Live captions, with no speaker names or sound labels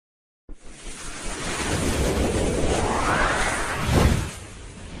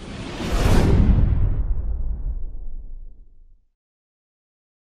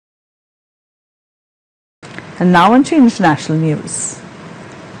And now on to international news.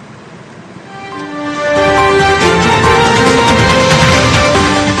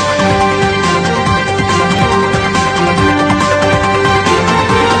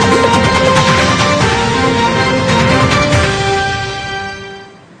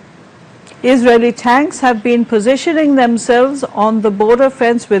 Israeli tanks have been positioning themselves on the border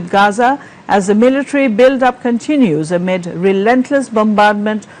fence with Gaza as the military build-up continues amid relentless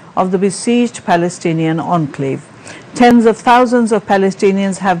bombardment of the besieged Palestinian enclave. Tens of thousands of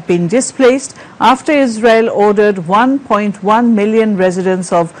Palestinians have been displaced after Israel ordered 1.1 million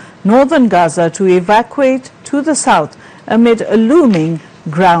residents of northern Gaza to evacuate to the south amid a looming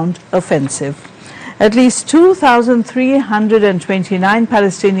ground offensive. At least 2,329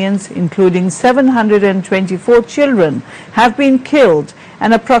 Palestinians, including 724 children, have been killed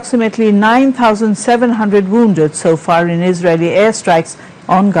and approximately 9,700 wounded so far in Israeli airstrikes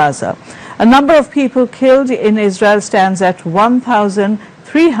on Gaza. A number of people killed in Israel stands at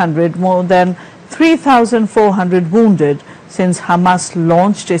 1,300, more than 3,400 wounded since Hamas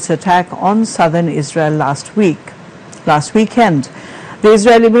launched its attack on southern Israel last weekend. The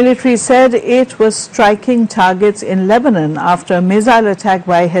Israeli military said it was striking targets in Lebanon after a missile attack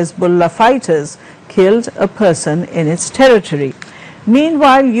by Hezbollah fighters killed a person in its territory.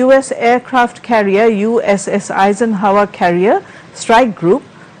 Meanwhile, U.S. aircraft carrier USS Eisenhower Carrier Strike Group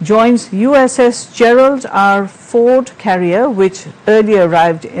joins USS Gerald R. Ford Carrier, which earlier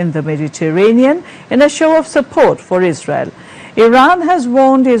arrived in the Mediterranean, in a show of support for Israel. Iran has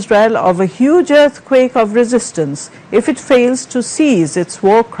warned Israel of a huge earthquake of resistance if it fails to cease its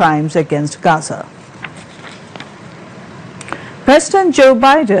war crimes against Gaza. President Joe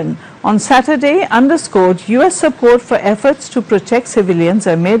Biden on Saturday underscored U.S. support for efforts to protect civilians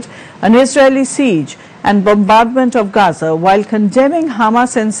amid an Israeli siege and bombardment of Gaza, while condemning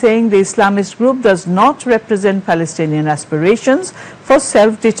Hamas and saying the Islamist group does not represent Palestinian aspirations for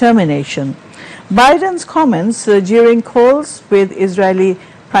self-determination. Biden's comments during calls with Israeli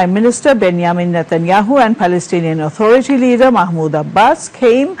Prime Minister Benjamin Netanyahu and Palestinian Authority leader Mahmoud Abbas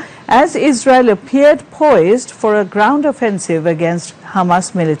came as Israel appeared poised for a ground offensive against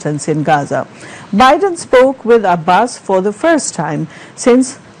Hamas militants in Gaza. Biden spoke with Abbas for the first time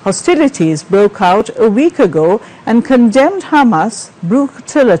since hostilities broke out a week ago and condemned Hamas'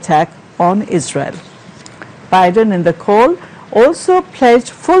 brutal attack on Israel. Biden in the call also pledged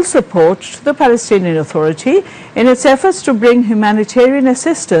full support to the Palestinian Authority in its efforts to bring humanitarian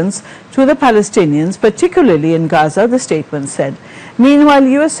assistance to the Palestinians, particularly in Gaza, the statement said. Meanwhile,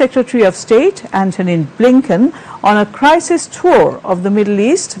 U.S. Secretary of State Antony Blinken, on a crisis tour of the Middle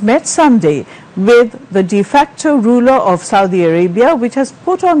East, met Sunday with the de facto ruler of Saudi Arabia, which has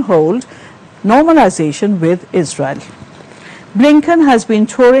put on hold normalization with Israel. Blinken has been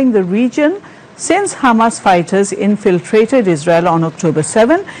touring the region since Hamas fighters infiltrated Israel on October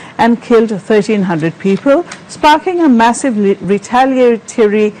 7 and killed 1,300 people, sparking a massive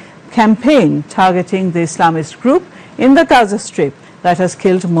retaliatory campaign targeting the Islamist group in the Gaza Strip that has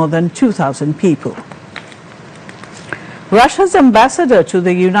killed more than 2,000 people. Russia's ambassador to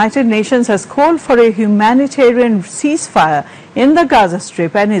the United Nations has called for a humanitarian ceasefire in the Gaza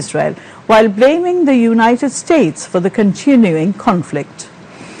Strip and Israel, while blaming the United States for the continuing conflict.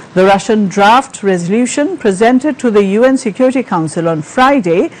 The Russian draft resolution presented to the UN Security Council on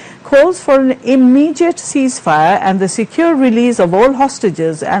Friday calls for an immediate ceasefire and the secure release of all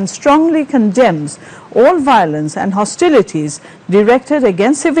hostages and strongly condemns all violence and hostilities directed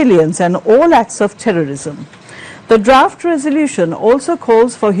against civilians and all acts of terrorism. The draft resolution also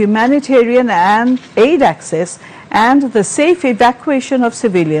calls for humanitarian and aid access and the safe evacuation of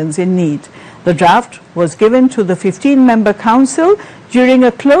civilians in need. The draft was given to the 15-member council during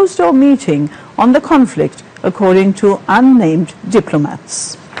a closed-door meeting on the conflict, according to unnamed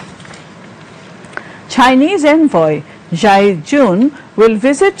diplomats. Chinese envoy Zhai Jun will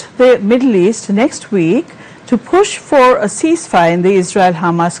visit the Middle East next week to push for a ceasefire in the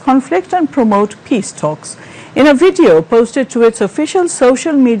Israel-Hamas conflict and promote peace talks. In a video posted to its official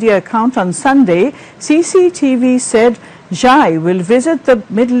social media account on Sunday, CCTV said Zhai will visit the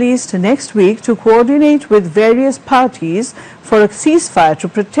Middle East next week to coordinate with various parties for a ceasefire to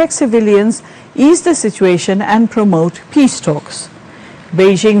protect civilians, ease the situation and promote peace talks.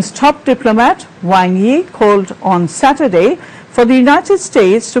 Beijing's top diplomat, Wang Yi, called on Saturday for the United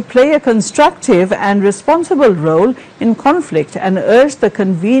States to play a constructive and responsible role in conflict and urged the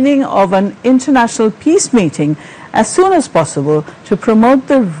convening of an international peace meeting as soon as possible to promote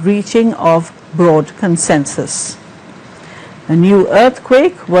the reaching of broad consensus. A new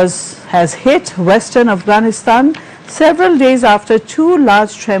earthquake has hit western Afghanistan several days after two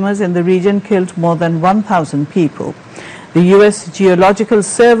large tremors in the region killed more than 1,000 people. The U.S. Geological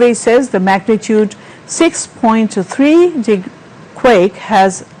Survey says the magnitude 6.3 quake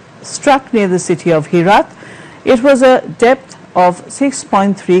has struck near the city of Herat. It was a depth of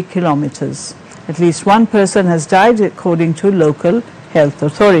 6.3 kilometers. At least one person has died, according to local health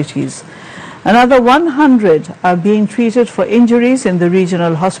authorities. Another 100 are being treated for injuries in the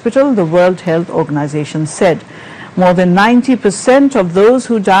regional hospital, the World Health Organization said. More than 90% of those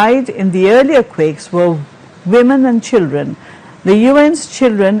who died in the earlier quakes were women and children, the UN's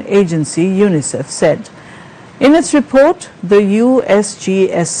Children Agency, UNICEF, said. In its report, the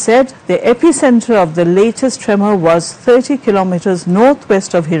USGS said the epicenter of the latest tremor was 30 kilometers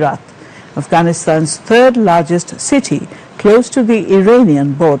northwest of Herat, Afghanistan's third largest city, close to the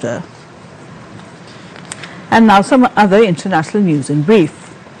Iranian border. And now some other international news in brief.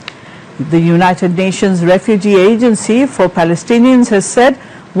 The United Nations Refugee Agency for Palestinians has said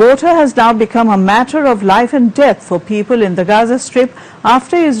water has now become a matter of life and death for people in the Gaza Strip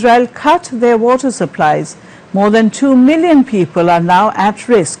after Israel cut their water supplies. More than 2 million people are now at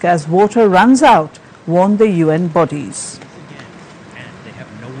risk as water runs out, warned the UN bodies.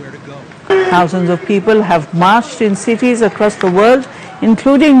 Thousands of people have marched in cities across the world,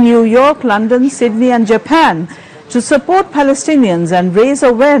 including New York, London, Sydney and Japan, to support Palestinians and raise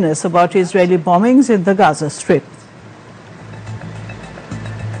awareness about Israeli bombings in the Gaza Strip.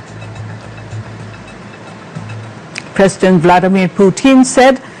 President Vladimir Putin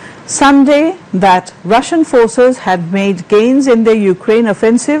said Sunday that Russian forces had made gains in the Ukraine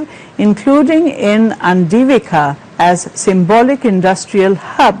offensive, including in Andivka as symbolic industrial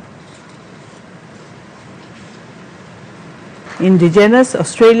hub. Indigenous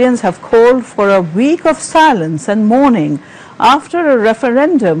Australians have called for a week of silence and mourning after a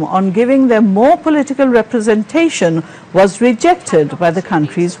referendum on giving them more political representation was rejected by the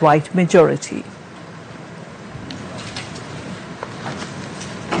country's white majority.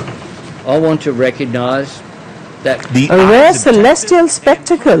 I want to recognize that a rare celestial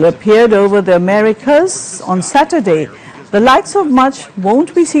spectacle appeared over the Americas on Saturday. The likes of much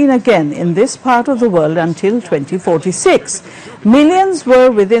won't be seen again in this part of the world until 2046. Millions were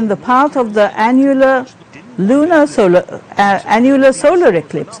within the path of the annular solar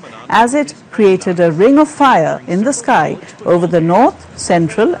eclipse as it created a ring of fire in the sky over the North,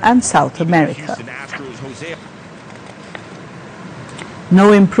 Central and South America.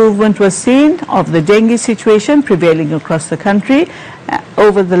 No improvement was seen of the dengue situation prevailing across the country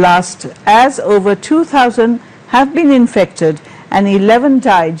over 2,000 have been infected and 11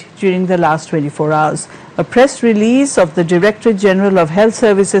 died during the last 24 hours. A press release of the Director General of Health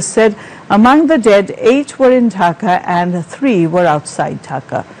Services said among the dead, 8 were in Dhaka and 3 were outside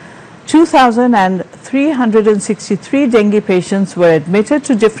Dhaka. 2,363 dengue patients were admitted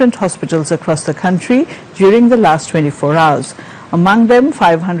to different hospitals across the country during the last 24 hours. Among them,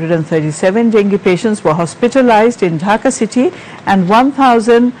 537 dengue patients were hospitalized in Dhaka city and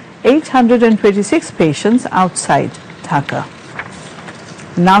 1,826 patients outside Dhaka.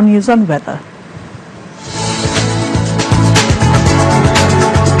 Now news on weather.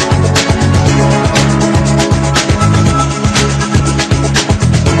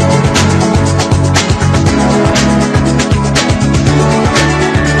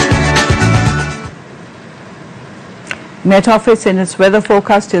 Met Office in its weather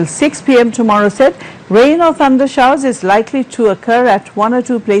forecast till 6 p.m. tomorrow said rain or thunder showers is likely to occur at 1 or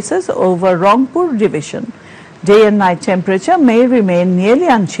 2 places over Rangpur division. Day and night temperature may remain nearly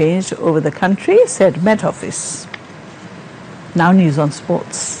unchanged over the country, said Met Office. Now news on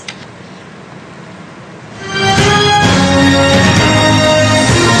sports.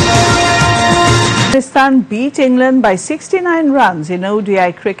 Pakistan beat England by 69 runs in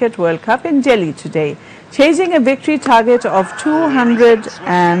ODI Cricket World Cup in Delhi today. Chasing a victory target of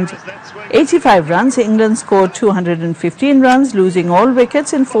 285 runs, England scored 215 runs, losing all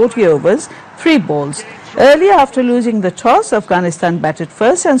wickets in 40 overs, 3 balls. Earlier, after losing the toss, Afghanistan batted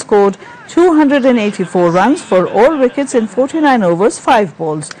first and scored 284 runs for all wickets in 49 overs, 5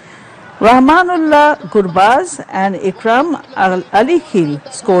 balls. Rahmanullah Gurbaz and Ikram Ali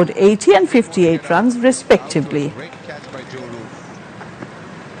scored 80 and 58 runs respectively.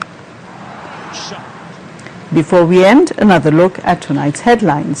 Before we end, another look at tonight's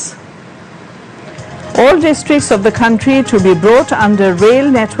headlines. All districts of the country to be brought under rail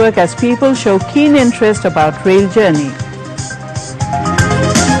network as people show keen interest about rail journey.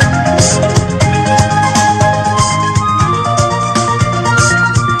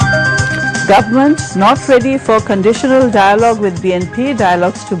 Government not ready for conditional dialogue with BNP.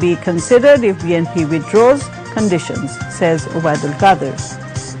 Dialogues to be considered if BNP withdraws, conditions, says Ubaidul Qadir.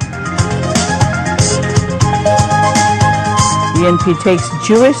 BNP takes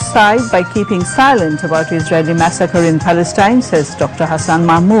Jewish side by keeping silent about Israeli massacre in Palestine, says Dr. Hassan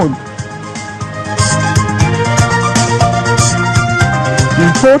Mahmoud.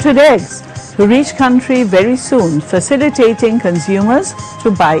 Imported eggs to reach country very soon, facilitating consumers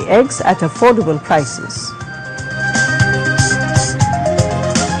to buy eggs at affordable prices.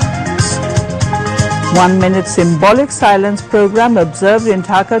 1 minute symbolic silence program observed in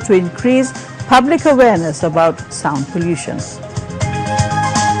Dhaka to increase public awareness about sound pollution.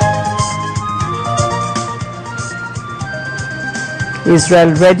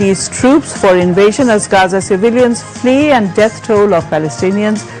 Israel readies troops for invasion as Gaza civilians flee and death toll of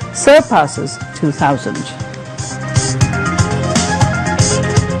Palestinians surpasses 2,000.